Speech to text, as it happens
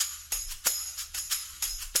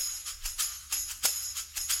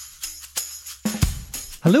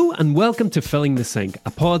Hello and welcome to Filling the Sink, a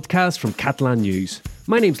podcast from Catalan News.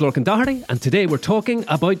 My name's Lorcan Doherty and today we're talking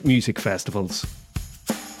about music festivals.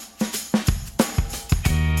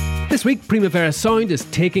 This week, Primavera Sound is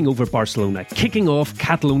taking over Barcelona, kicking off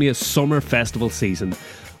Catalonia's summer festival season.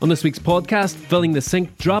 On this week's podcast, Filling the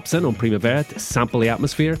Sink drops in on Primavera to sample the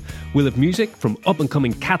atmosphere. We'll have music from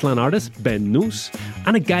up-and-coming Catalan artist Ven'nus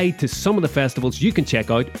and a guide to some of the festivals you can check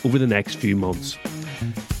out over the next few months.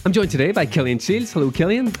 I'm joined today by Cillian. Hello,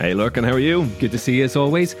 Cillian. Hey, Lorcan, how are you? Good to see you as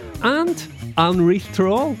always. And Alan Ruiz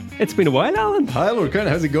Terol. It's been a while, Alan. Hi, Lorcan.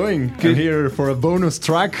 How's it going? Good. I'm here for a bonus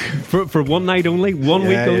track. For one night only, week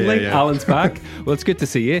only. Yeah. Alan's back. Well, it's good to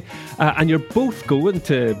see you. And you're both going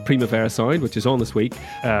to Primavera Sound, which is on this week.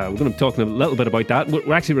 We're going to be talking a little bit about that.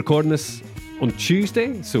 We're actually recording this on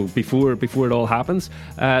Tuesday, so before it all happens.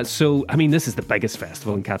 This is the biggest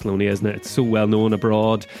festival in Catalonia, isn't it? It's so well known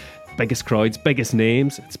abroad. Biggest crowds, biggest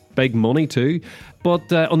names. It's big money too.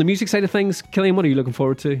 But on the music side of things, Cillian, what are you looking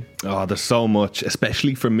forward to? Oh, there's so much,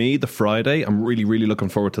 especially for me, the Friday. I'm really, really looking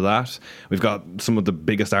forward to that. We've got some of the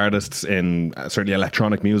biggest artists in certainly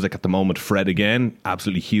electronic music at the moment. Fred again,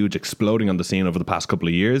 absolutely huge, exploding on the scene over the past couple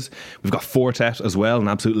of years. We've got Fortet as well, an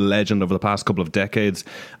absolute legend over the past couple of decades.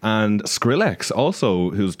 And Skrillex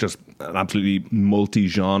also, who's just an absolutely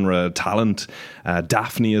multi-genre talent.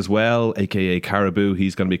 Daphne as well, aka Caribou,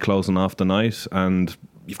 he's going to be closing off the night. And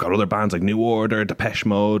you've got other bands like New Order, Depeche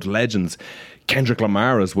Mode, legends. Kendrick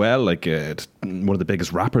Lamar as well, like one of the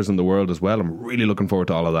biggest rappers in the world as well. I'm really looking forward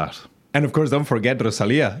to all of that. And of course, don't forget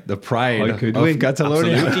Rosalía, the pride of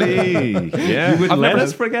Catalonia. Absolutely. Yeah. You wouldn't let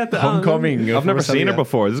us forget that. Homecoming. I've never seen her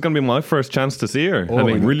before. This is going to be my first chance to see her.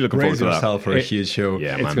 I'm really looking forward to that. Herself for a huge show.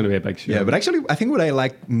 Yeah, it's going to be a big show. Yeah, but actually, I think what I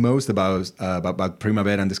like most about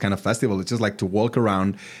Primavera and this kind of festival is just like to walk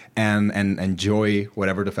around and enjoy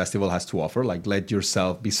whatever the festival has to offer. Like, let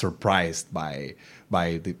yourself be surprised by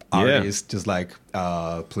the artist just like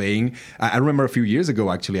playing. I remember a few years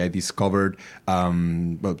ago, actually, I discovered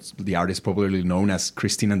the artist popularly known as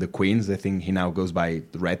Christine and the Queens. I think he now goes by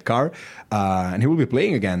the Red Car. And he will be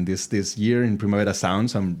playing again this year in Primavera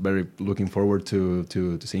Sound. So I'm very looking forward to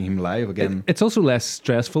seeing him live again. It's also less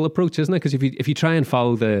stressful approach, isn't it? Because if you try and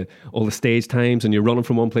follow all the stage times and you're running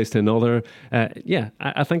from one place to another,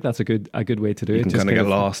 I think that's a good way to do it. You can kind of get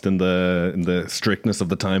lost in the strictness of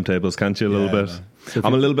the timetables, can't you, a little bit? So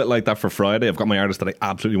I'm a little bit like that for Friday. I've got my artists that I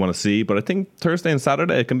absolutely want to see, but I think Thursday and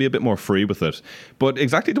Saturday I can be a bit more free with it. But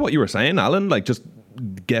exactly to what you were saying, Alan, like just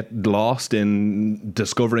get lost in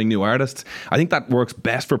discovering new artists. I think that works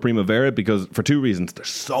best for Primavera because for two reasons. There's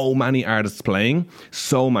so many artists playing,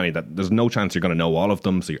 so many that there's no chance you're going to know all of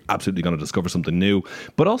them, so you're absolutely going to discover something new.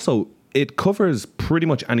 But also, it covers pretty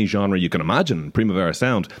much any genre you can imagine, Primavera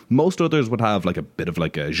Sound. Most others would have like a bit of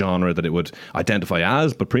like a genre that it would identify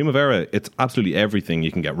as, but Primavera, it's absolutely everything.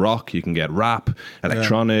 You can get rock, you can get rap,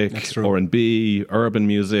 electronic, R&B, urban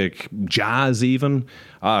music, jazz even.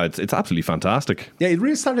 It's absolutely fantastic. Yeah, it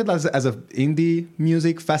really started as an indie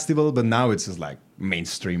music festival, but now it's just like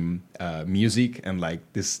mainstream music and like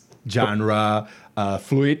this genre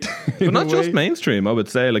fluid. But not just mainstream, I would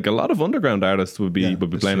say. Like a lot of underground artists would be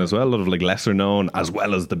playing true. As well. A lot of like lesser known, as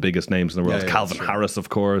well as the biggest names in the world. Calvin Harris, of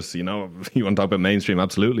course. You know, you want to talk about mainstream,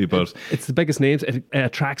 absolutely. But it's the biggest names. It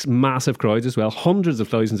attracts massive crowds as well. Hundreds of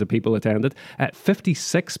thousands of people attended.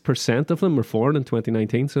 56% of them were foreign in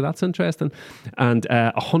 2019, so that's interesting. And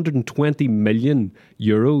 120 million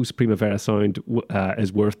euros Primavera Sound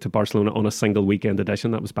is worth to Barcelona on a single weekend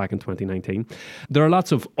edition. That was back in 2019. There are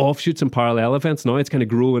lots of offshoots and parallel events now. It's kind of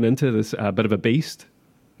growing into this bit of a beast.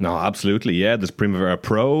 No, absolutely, yeah. There's Primavera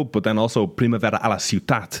Pro, but then also Primavera a la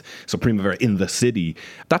Ciutat, so Primavera in the city.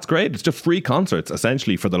 That's great. It's just free concerts,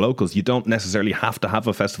 essentially, for the locals. You don't necessarily have to have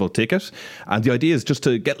a festival ticket. And the idea is just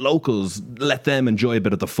to get locals, let them enjoy a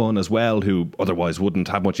bit of the fun as well, who otherwise wouldn't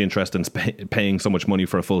have much interest in paying so much money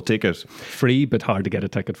for a full ticket. Free, but hard to get a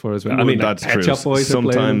ticket for as well. I mean, that's true.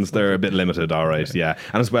 Sometimes they're a bit limited, all right, yeah.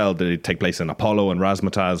 And as well, they take place in Apollo and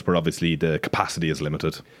Razzmatazz, where obviously the capacity is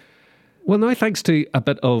limited. Well, now, thanks to a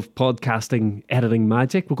bit of podcasting editing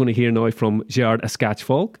magic, we're going to hear now from Gerard Escaich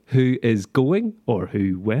Folch, who is going, or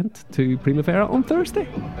who went, to Primavera on Thursday.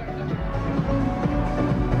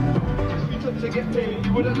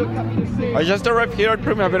 I just arrived here at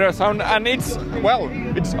Primavera Sound, and it's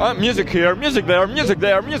music here, music there, music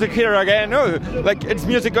there, music here again. Oh, like it's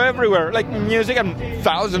music everywhere, like music and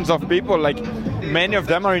thousands of people, like many of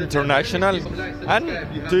them are international, and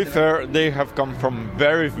to be fair, they have come from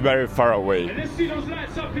very, very far away.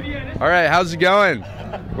 All right, how's it going?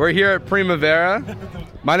 We're here at Primavera.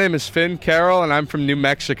 My name is Finn Carroll, and I'm from New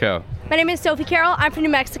Mexico. My name is Sophie Carroll. I'm from New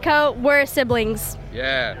Mexico. We're siblings.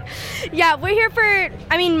 Yeah. Yeah, we're here for,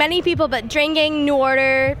 many people, but Drain Gang, New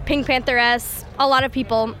Order, Pink Pantheress, a lot of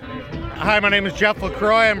people. Hi, my name is Jeff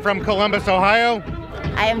LaCroix. I'm from Columbus, Ohio.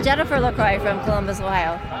 I am Jennifer LaCroix from Columbus,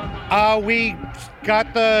 Ohio. We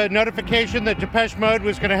got the notification that Depeche Mode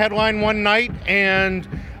was going to headline one night, and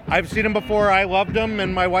I've seen them before. I loved them,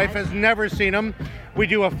 and my wife has never seen them. We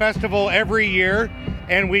do a festival every year,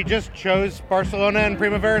 and we just chose Barcelona and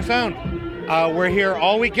Primavera Sound. We're here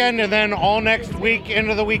all weekend and then all next week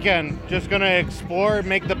into the weekend. Just going to explore,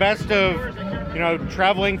 make the best of,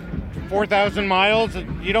 traveling 4,000 miles.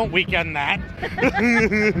 You don't weekend that.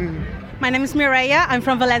 My name is Mireia. I'm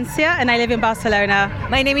from Valencia and I live in Barcelona.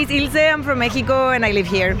 My name is Ilse. I'm from Mexico and I live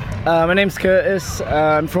here. My name's Curtis.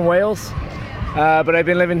 I'm from Wales, but I've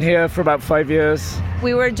been living here for about 5 years.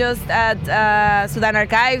 We were just at Sudan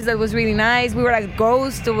Archives. That was really nice. We were at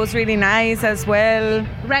Ghost. It was really nice as well.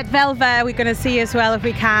 Red Velvet we're going to see as well if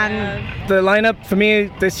we can. The lineup for me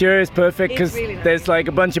this year is perfect because really nice. There's like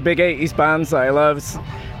a bunch of big 80s bands that I love.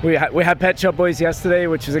 We had Pet Shop Boys yesterday,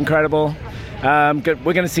 which was incredible. We're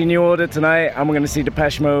going to see New Order tonight, and we're going to see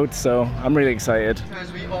Depeche Mode, so I'm really excited.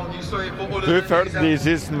 To be fair, this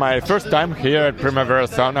is my first time here at Primavera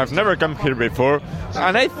Sound. I've never come here before,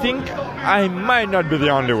 and I think I might not be the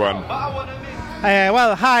only one.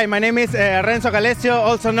 Hi, my name is Renzo Galesio,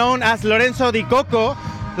 also known as Lorenzo Di Coco.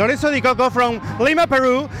 Lorenzo Di Coco from Lima,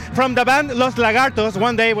 Peru, from the band Los Lagartos.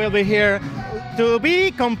 One day we'll be here. To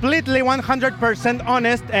be completely 100%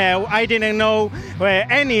 honest, I didn't know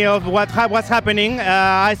any of what was happening.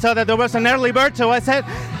 I saw that there was an early bird, so I said,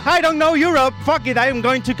 I don't know Europe, fuck it, I'm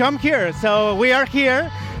going to come here. So we are here,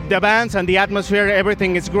 the bands and the atmosphere,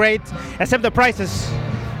 everything is great, except the prices.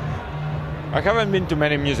 I haven't been to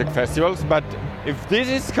many music festivals, but if this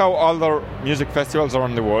is how other music festivals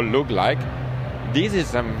around the world look like, this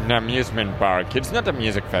is an amusement park. It's not a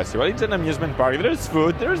music festival, it's an amusement park. There's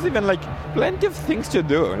food, there's even plenty of things to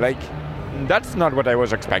do. That's not what I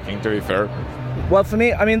was expecting, to be fair. Well, for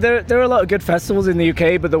me, there are a lot of good festivals in the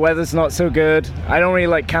UK, but the weather's not so good. I don't really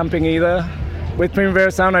like camping either. With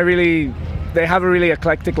Primavera Sound, they have a really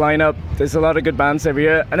eclectic lineup. There's a lot of good bands every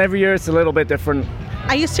year, and every year it's a little bit different.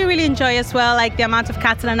 I used to really enjoy as well the amount of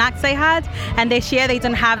Catalan acts they had, and this year they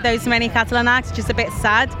don't have those many Catalan acts, which is a bit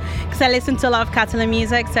sad because I listen to a lot of Catalan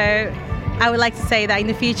music, so I would like to say that in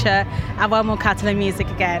the future I want more Catalan music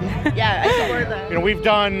again. Yeah, I support that. We've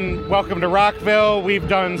done Welcome to Rockville, we've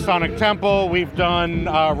done Sonic Temple, we've done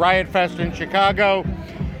Riot Fest in Chicago,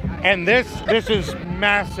 and this is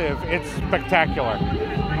massive. It's spectacular.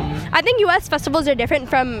 I think US festivals are different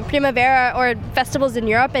from Primavera or festivals in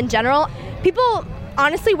Europe in general. People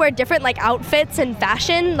honestly wear different outfits and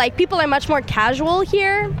fashion. People are much more casual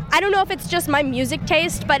here. I don't know if it's just my music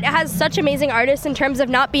taste, but it has such amazing artists in terms of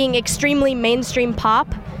not being extremely mainstream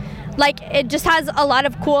pop. It just has a lot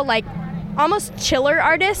of cool almost chiller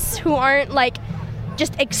artists who aren't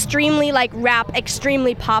just extremely rap,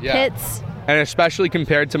 extremely pop hits. And especially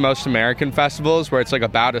compared to most American festivals where it's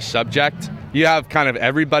about a subject, you have kind of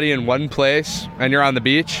everybody in one place and you're on the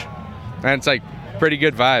beach and it's pretty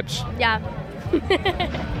good vibes. Yeah.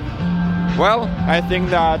 Well, I think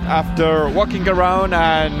that after walking around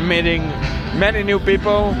and meeting many new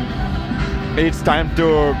people, it's time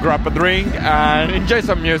to grab a drink and enjoy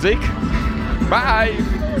some music. Bye!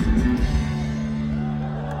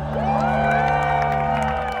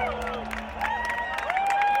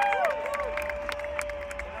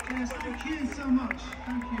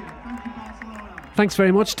 Thanks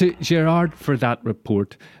very much to Gerard for that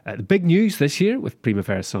report. The big news this year with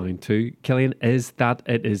Primavera Sound too, Cillian, is that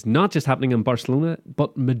it is not just happening in Barcelona,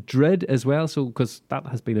 but Madrid as well. So, because that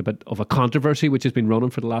has been a bit of a controversy which has been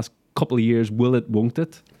running for the last couple of years. Will it, won't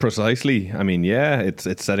it? Precisely.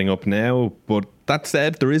 It's setting up now, but that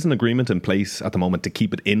said, there is an agreement in place at the moment to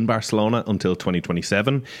keep it in Barcelona until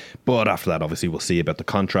 2027. But after that, obviously, we'll see about the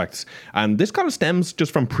contracts. And this kind of stems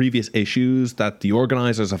just from previous issues that the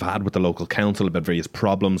organisers have had with the local council about various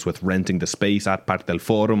problems with renting the space at Parc del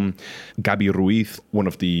Fòrum. Gabi Ruiz, one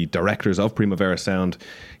of the directors of Primavera Sound,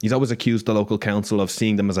 he's always accused the local council of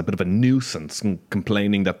seeing them as a bit of a nuisance and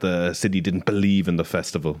complaining that the city didn't believe in the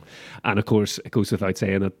festival. And of course, it goes without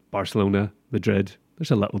saying that Barcelona, Madrid, there's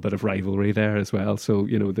a little bit of rivalry there as well. So,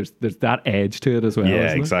 there's that edge to it as well.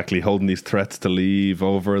 Yeah, exactly. Holding these threats to leave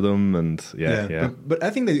over them. And yeah. But I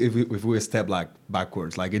think that if we step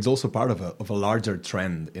backwards, it's also part of a larger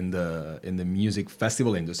trend in the music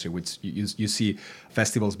festival industry, which you see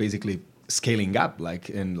festivals basically scaling up,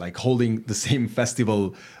 holding the same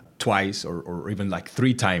festival twice or even like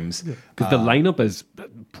 3 times. Because the lineup is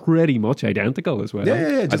pretty much identical as well.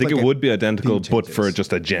 Yeah. I think it would be identical, but for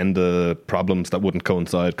just agenda problems that wouldn't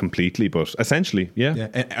coincide completely. But essentially, yeah.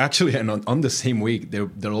 And actually, on the same week,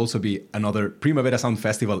 there'll also be another Primavera Sound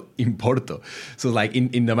festival in Porto. So like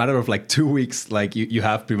in the matter of like 2 weeks, like you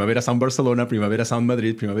have Primavera Sound Barcelona, Primavera Sound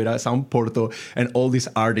Madrid, Primavera Sound Porto, and all these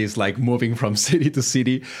artists like moving from city to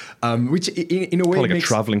city, which in a way like makes a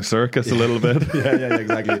traveling circus a little bit. yeah,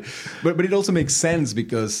 exactly. But it also makes sense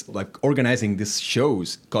because like organizing these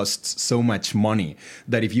shows costs so much money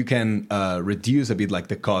that if you can reduce a bit like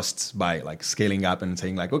the costs by like scaling up and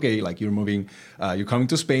saying like, okay, like you're coming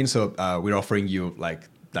to Spain, so we're offering you like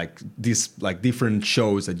these like different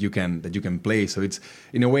shows that you can play. So it's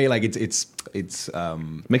in a way like it's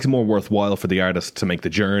makes it more worthwhile for the artist to make the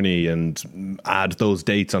journey and add those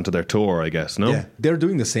dates onto their tour, I guess. No, yeah, they're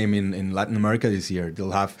doing the same in Latin America this year.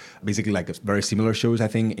 They'll have basically like very similar shows, I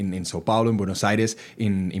think, in Sao Paulo, in Buenos Aires,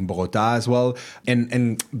 in Bogota as well.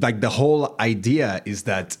 And like the whole idea is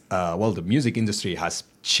that the music industry has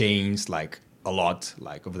changed like a lot,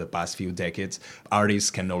 like over the past few decades.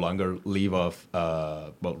 Artists can no longer live off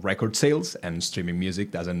record sales, and streaming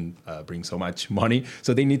music doesn't bring so much money,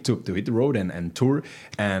 so they need to hit the road and tour.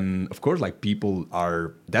 And of course, like, people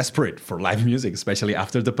are desperate for live music, especially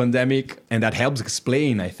after the pandemic, and that helps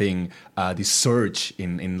explain, I think, this surge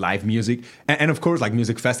in live music. And of course, like,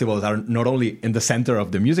 music festivals are not only in the center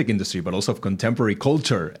of the music industry but also of contemporary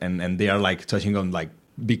culture, and they are like touching on like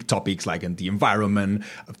big topics like in the environment,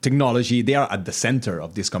 technology. They are at the center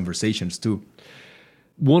of these conversations too.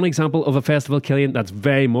 One example of a festival, Cillian, that's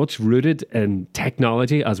very much rooted in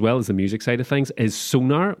technology as well as the music side of things is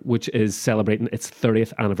Sónar, which is celebrating its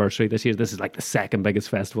 30th anniversary this year. This is like the second biggest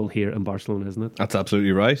festival here in Barcelona, isn't it? That's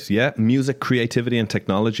absolutely right. Yeah, music, creativity and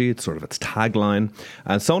technology. It's sort of its tagline.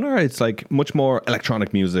 And Sónar, it's like much more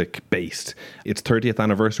electronic music based. Its 30th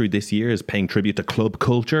anniversary this year is paying tribute to club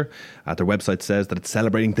culture. Their website says that it's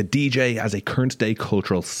celebrating the DJ as a current day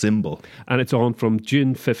cultural symbol. And it's on from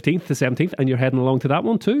June 15th to 17th, and you're heading along to that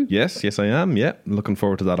one too? Yes, I am. Yeah, looking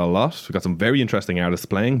forward to that a lot. We've got some very interesting artists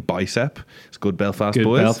playing. Bicep, it's good Belfast boys.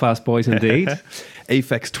 Good Belfast boys indeed.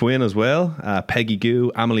 Aphex Twin as well. Peggy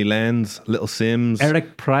Goo, Amelie Lenz, Little Sims.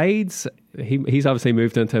 Eric Prides. He's obviously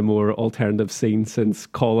moved into a more alternative scene since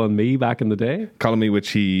Call on Me back in the day. Call on Me,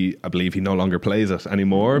 which I believe he no longer plays it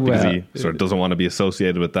anymore because he sort of doesn't want to be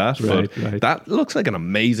associated with that. Right. That looks like an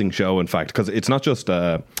amazing show, in fact, because it's not just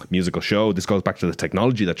a musical show. This goes back to the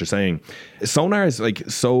technology that you're saying. Sónar is like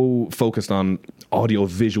so focused on audio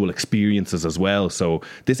visual experiences as well. So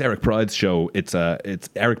this Eric Prides show, it's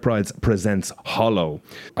Eric Prides Presents Hollow.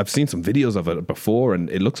 I've seen some videos of it before, and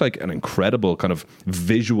it looks like an incredible kind of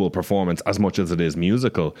visual performance as much as it is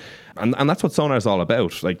musical. And that's what Sónar is all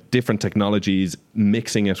about, like different technologies,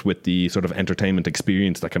 mixing it with the sort of entertainment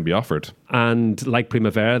experience that can be offered. And like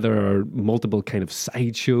Primavera, there are multiple kind of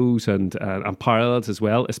side shows and parallels as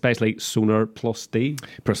well, especially Sónar Plus D.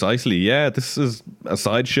 Precisely, yeah. This is a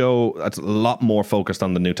side show that's a lot more focused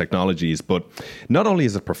on the new technologies, but not only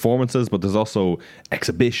is it performances, but there's also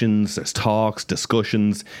exhibitions, there's talks,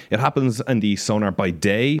 discussions. It happens in the Sónar by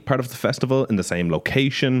Day part of the festival in the same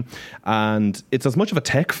location, and it's as much of a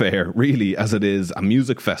tech fair really as it is a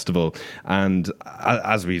music festival. And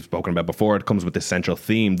as we've spoken about before, it comes with this central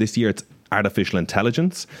theme. This year it's artificial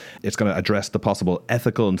intelligence. It's going to address the possible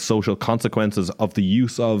ethical and social consequences of the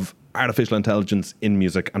use of artificial intelligence in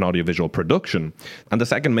music and audiovisual production. And the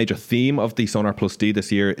second major theme of the Sónar Plus D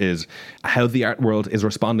this year is how the art world is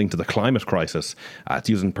responding to the climate crisis. It's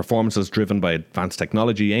using performances driven by advanced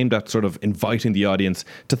technology aimed at sort of inviting the audience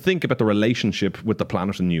to think about the relationship with the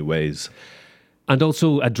planet in new ways. And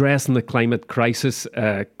also addressing the climate crisis,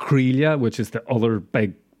 Cillian, which is the other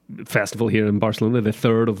big festival here in Barcelona, the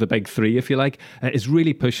third of the big three, if you like, is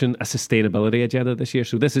really pushing a sustainability agenda this year.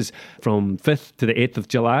 So this is from 5th to the 8th of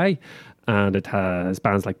July, and it has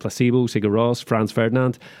bands like Placebo, Sigur Rós, Franz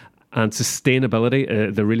Ferdinand, and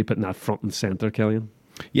sustainability. They're really putting that front and centre, Cillian.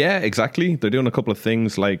 Yeah, exactly. They're doing a couple of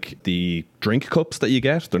things like the drink cups that you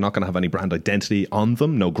get. They're not going to have any brand identity on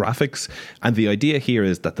them, no graphics. And the idea here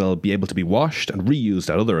is that they'll be able to be washed and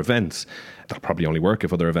reused at other events. That'll probably only work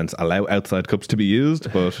if other events allow outside cups to be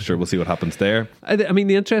used, but sure, we'll see what happens there. I mean,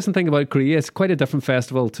 the interesting thing about Korea, it's quite a different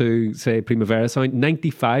festival to, say, Primavera Sound.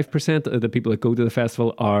 95% of the people that go to the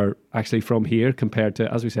festival are actually from here, compared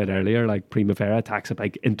to, as we said earlier, like Primavera attacks a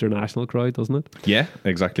big international crowd, doesn't it? Yeah,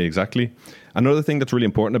 exactly. Another thing that's really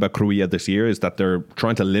important about Cruïlla this year is that they're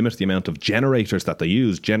trying to limit the amount of generators that they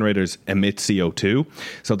use. Generators emit CO2.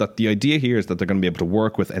 So that the idea here is that they're going to be able to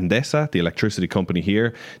work with Endesa, the electricity company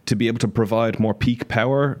here, to be able to provide more peak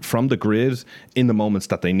power from the grid in the moments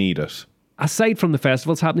that they need it. Aside from the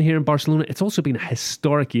festivals happening here in Barcelona, it's also been a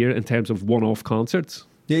historic year in terms of one-off concerts.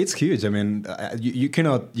 Yeah, it's huge. I mean, you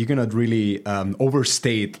cannot really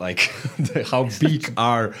overstate like how big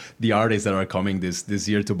are the artists that are coming this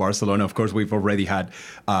year to Barcelona. Of course, we've already had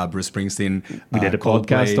Bruce Springsteen. We did a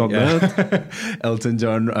podcast on that. Elton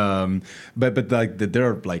John. But like there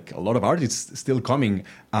are like a lot of artists still coming.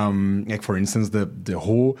 Like for instance, the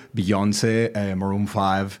Who, Beyonce, Maroon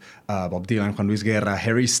 5, Bob Dylan, Juan Luis Guerra,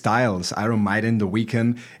 Harry Styles, Iron Maiden, The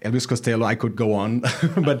Weeknd, Elvis Costello. I could go on,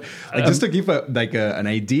 but just to give an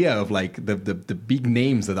idea of like the big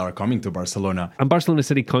names that are coming to Barcelona. And Barcelona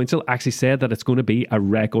City Council actually said that it's going to be a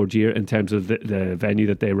record year in terms of the venue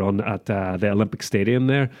that they run at the Olympic Stadium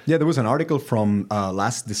there. Yeah, there was an article from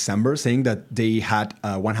last December saying that they had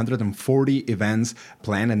 140 events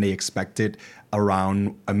planned and they expected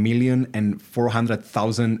around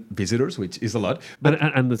 1,400,000 visitors, which is a lot.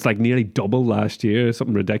 And it's like nearly double last year,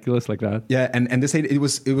 something ridiculous like that. Yeah, and they said it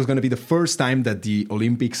was going to be the first time that the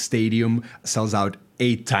Olympic Stadium sells out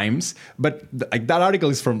 8 times. But like that article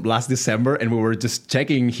is from last December, and we were just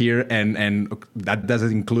checking here, and that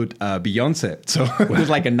doesn't include Beyonce. So it was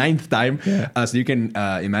like a 9th time. Yeah. So you can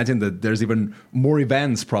imagine that there's even more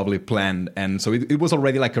events probably planned. And so it was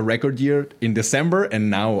already like a record year in December, and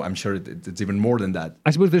now I'm sure it's even more than that.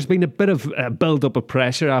 I suppose there's been a bit of build-up of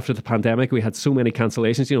pressure after the pandemic. We had so many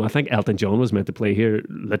cancellations. You know, I think Elton John was meant to play here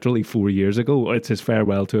literally 4 years ago. It's his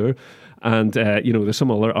farewell tour. And, there's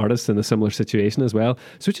some other artists in a similar situation as well.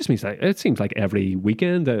 So it just means that it seems like every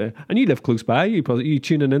weekend, and you live close by, you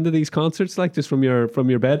tuning into these concerts like just from your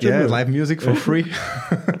bedroom. Yeah, live music for free.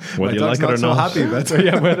 Whether you like it or not. So happy, but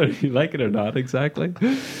yeah, whether you like it or not, exactly.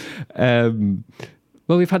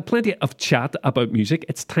 Well, we've had plenty of chat about music.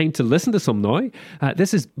 It's time to listen to some now.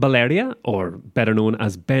 This is Valeria, or better known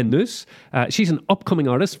as Ven'nus. She's an upcoming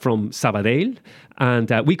artist from Sabadell,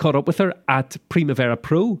 and we caught up with her at Primavera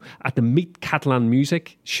Pro at the Meet Catalan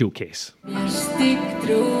Music Showcase.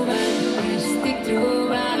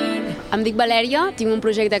 Em dic Valeria, tinc un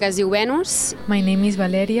projecte que es diu Ven'nus. My name is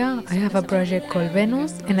Valeria. I have a project called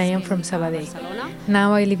Ven'nus and I am from Sabadell.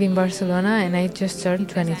 Now I live in Barcelona and I just turned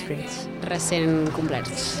 23. Recent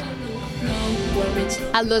complerts.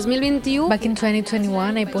 El 2021... Back in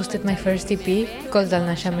 2021, I posted my first EP called El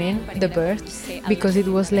Naixement, The Birth, because it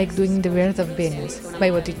was like doing the birth of Venus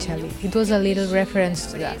by Botticelli. It was a little reference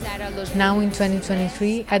to that. Now in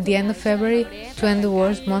 2023, at the end of February, to end the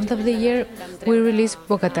worst month of the year, we released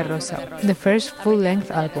Bocata Rosa, the first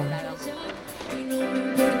full-length album.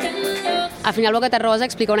 Al final, Bocata Rosa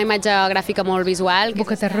explica una imatge gràfica molt visual.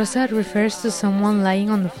 Bocata Rosa refers to someone lying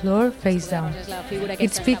on the floor, face down.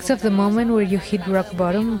 It speaks of the moment where you hit rock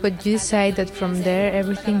bottom, but you decide that from there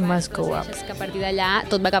everything must go up. És que a partir d'allà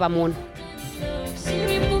tot va cap amunt.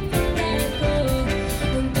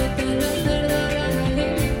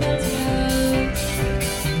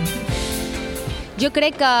 Jo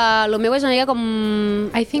crec que el meu és una mica com...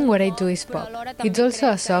 I think what I do is pop. It's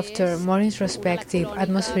also a softer, more introspective,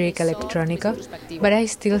 atmospheric electronica, but I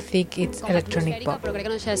still think it's electronic pop. Però crec que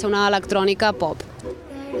no deixa de ser una electrònica pop.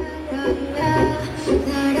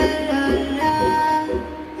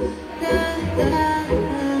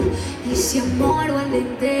 I si em moro en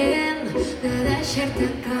l'intent de deixar-te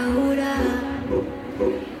caure,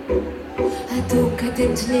 a tu que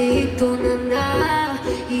tens llit on anar,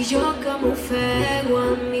 i jo que m'ofego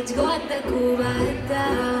amb mig got de cubata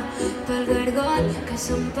pel gargot que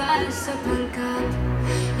se'm passa pel cap,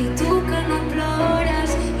 i tu que no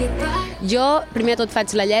plores i et passa. Jo primer de tot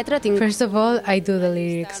faig la lletra. First of all, I do the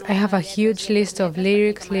lyrics. I have a huge list of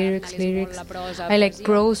lyrics. I like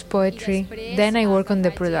prose, poetry. Then I work on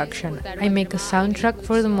the production. I make a soundtrack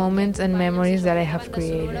for the moments and memories that I have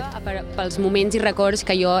created. Pels moments i records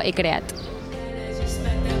que jo he creat.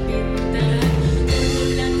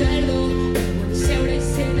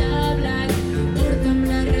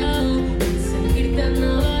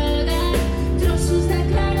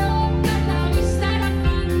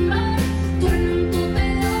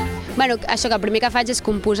 Bueno, això que el primer que faig és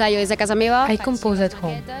composar jo des de casa meva. I compose at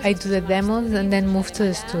home. I do the demos and then move to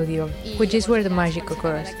the studio, which is where the magic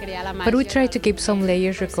occurs. But we try to keep some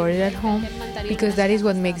layers recorded at home because that is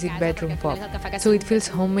what makes it bedroom pop. So it feels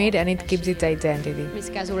homemade and it keeps its identity. Més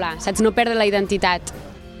casolà, saps? No perdre la identitat.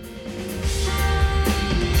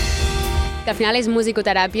 Que al final és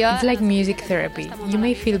musicoteràpia. It's like music therapy. You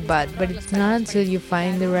may feel bad, but it's not until you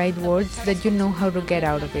find the right words that you know how to get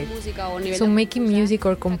out of it. So making music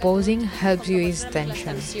or composing helps you ease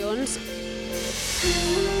tension.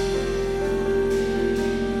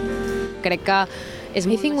 Crec que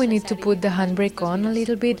I think we need to put the handbrake on a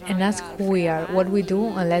little bit and ask who we are, what we do,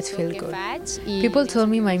 and let's feel good. People told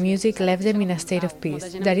me my music left them in a state of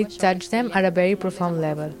peace, that it touched them at a very profound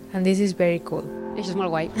level, and this is very cool. Això és molt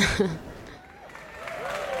guai.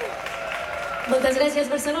 Moltes gràcies,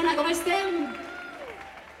 Barcelona, com estem?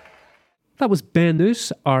 That was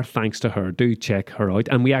Ven'nus. Our thanks to her. Do check her out.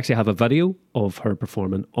 And we actually have a video of her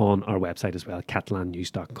performing on our website as well,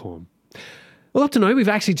 catalannews.com. Well, up to now, we've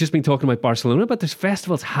actually just been talking about Barcelona, but there's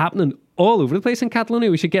festivals happening all over the place in Catalonia.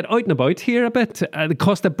 We should get out and about here a bit. The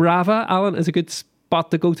Costa Brava, Alan, is a good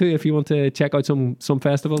spot to go to if you want to check out some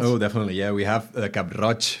festivals. Oh, definitely, yeah. We have the Cap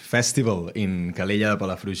Roig Festival in Calella de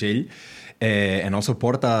Palafrugell. And also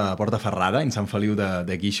Porta Ferrada in Sant Feliu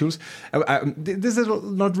de Guíxols. These are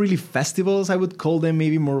not really festivals. I would call them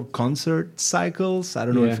maybe more concert cycles. I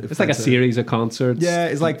don't know if it's like a series of concerts. Yeah,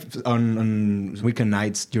 it's like on weekend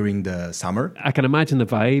nights during the summer. I can imagine the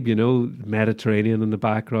vibe, you know, Mediterranean in the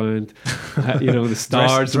background, you know, the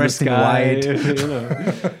stars dressed in the sky, white. you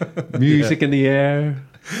know, music in the air.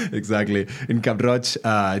 Exactly. In Cap Roig,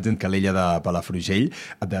 it's in Calella de Palafrugell,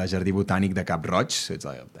 at the Jardí Botànic de Cap Roig. So it's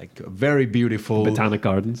like a very beautiful... Botanic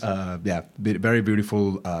Gardens. Very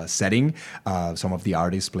beautiful setting. Some of the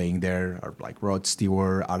artists playing there are like Rod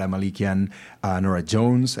Stewart, Ara Malikian, Nora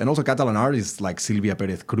Jones, and also Catalan artists like Silvia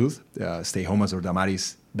Pérez Cruz, Stay Homes, or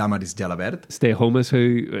Damaris Gelabert. Stay Homes, who,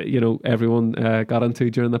 you know, everyone got into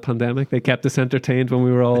during the pandemic. They kept us entertained when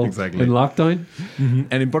we were all in lockdown. Mm-hmm.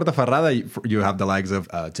 And in Porta Ferrada, you have the likes of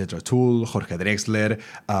Jethro Tull, Jorge Drexler,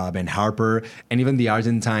 Ben Harper, and even the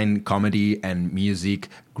Argentine comedy and music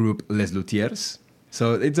group Les Luthiers.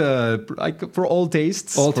 So it's like for all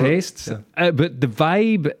tastes. All tastes. Yeah. But the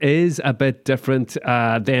vibe is a bit different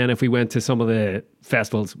than if we went to some of the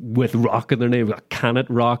festivals with rock in their name. We've got Canet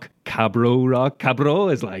Rock, Cabro Rock.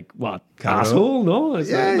 Cabro is like, what? Cabro? Asshole? No?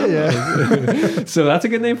 Yeah. So that's a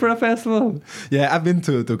good name for a festival. Yeah, I've been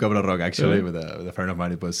to Cabro Rock actually with a friend of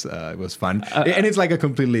mine. It was fun. And it's like a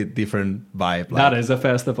completely different vibe. That is a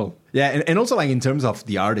festival. Yeah, and also like in terms of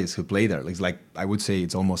the artists who play there, it's like I would say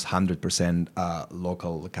it's almost 100%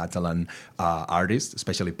 local Catalan artists,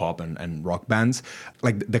 especially pop and rock bands.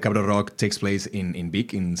 Like the Cabro Rock takes place in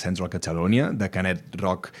Vic, in central Catalonia. The Canet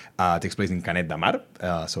Rock takes place in Canet de Mar,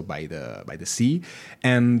 so by the sea.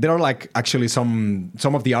 And there are like actually some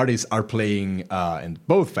of the artists are playing in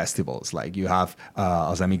both festivals. Like you have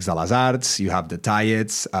Els Amics de les Arts, you have the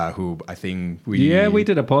Tallets, who I think we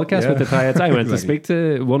did a podcast with the Tallets. I went to speak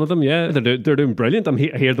to one of them. Yeah, they're doing brilliant. I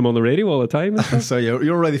hear them on the radio all the time. So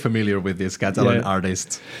you're already familiar with these Catalan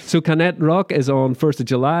artists. So Canet Rock is on 1st of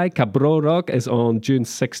July. Cabro Rock is on June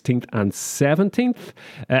 16th and 17th.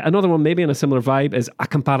 Another one maybe in a similar vibe is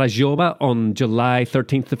Acampara Jove on July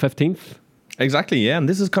 13th to 15th. Exactly, yeah. And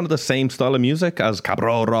this is kind of the same style of music as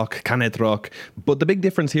Cabro Rock, Canet Rock. But the big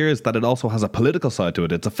difference here is that it also has a political side to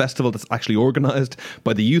it. It's a festival that's actually organised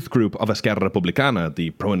by the youth group of Esquerra Republicana,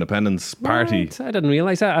 the pro-independence party. Right. I didn't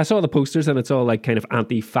realise that. I saw the posters and it's all like kind of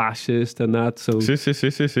anti-fascist and that. So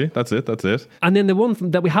Sí. That's it. And then the one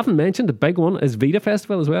that we haven't mentioned, the big one, is Vida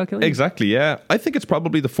Festival as well, Cillian? Exactly, yeah. I think it's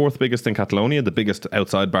probably the fourth biggest in Catalonia, the biggest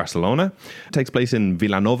outside Barcelona. It takes place in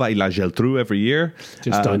Vilanova i la Geltrú every year.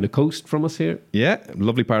 Just down the coast from us here. Yeah,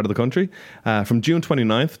 lovely part of the country. From June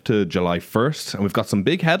 29th to July 1st. And we've got some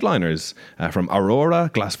big headliners from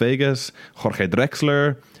Aurora, Las Vegas, Jorge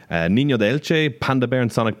Drexler, Niño de Elche, Panda Bear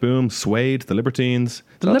and Sonic Boom, Suede, The Libertines.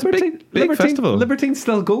 Big festival. Libertines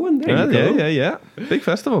still going. There Yeah. Big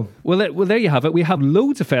festival. Well, there you have it. We have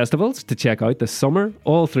loads of festivals to check out this summer,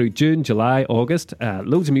 all through June, July, August.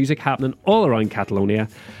 Loads of music happening all around Catalonia.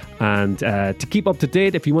 And to keep up to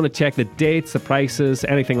date, if you want to check the dates, the prices,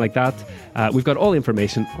 anything like that, we've got all the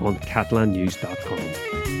information on catalannews.com.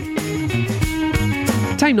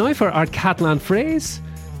 Time now for our Catalan phrase.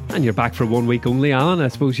 And you're back for 1 week only, Alan. I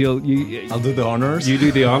suppose I'll do the honors. You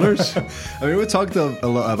do the honors. I mean, we talked a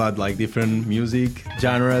lot about like different music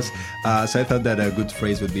genres. So I thought that a good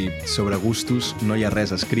phrase would be sobre gustos no hi ha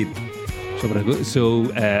res escrit.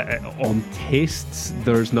 So on tastes,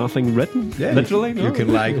 there's nothing written. Yeah, literally. You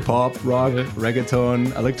can like pop, rock,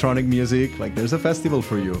 reggaeton, electronic music. Like there's a festival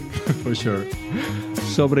for you, for sure.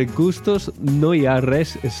 Sobre gustos no hi ha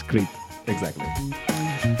res escrit. Exactly.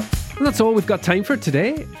 And that's all we've got time for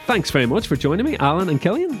today. Thanks very much for joining me, Alan and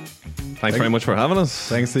Cillian. Thanks very much for having us.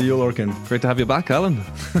 Thanks to you, Lorcan. Great to have you back, Alan.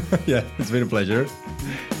 Yeah, it's been a pleasure.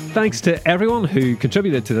 thanks to everyone who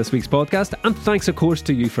contributed to this week's podcast, and thanks of course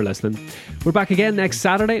to you for listening. We're back again next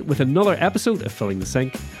Saturday with another episode of Filling the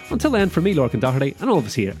Sink. Until then, from me, Lorcan Doherty, and all of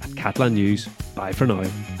us here at Catalan News, bye for now.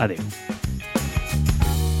 Adieu.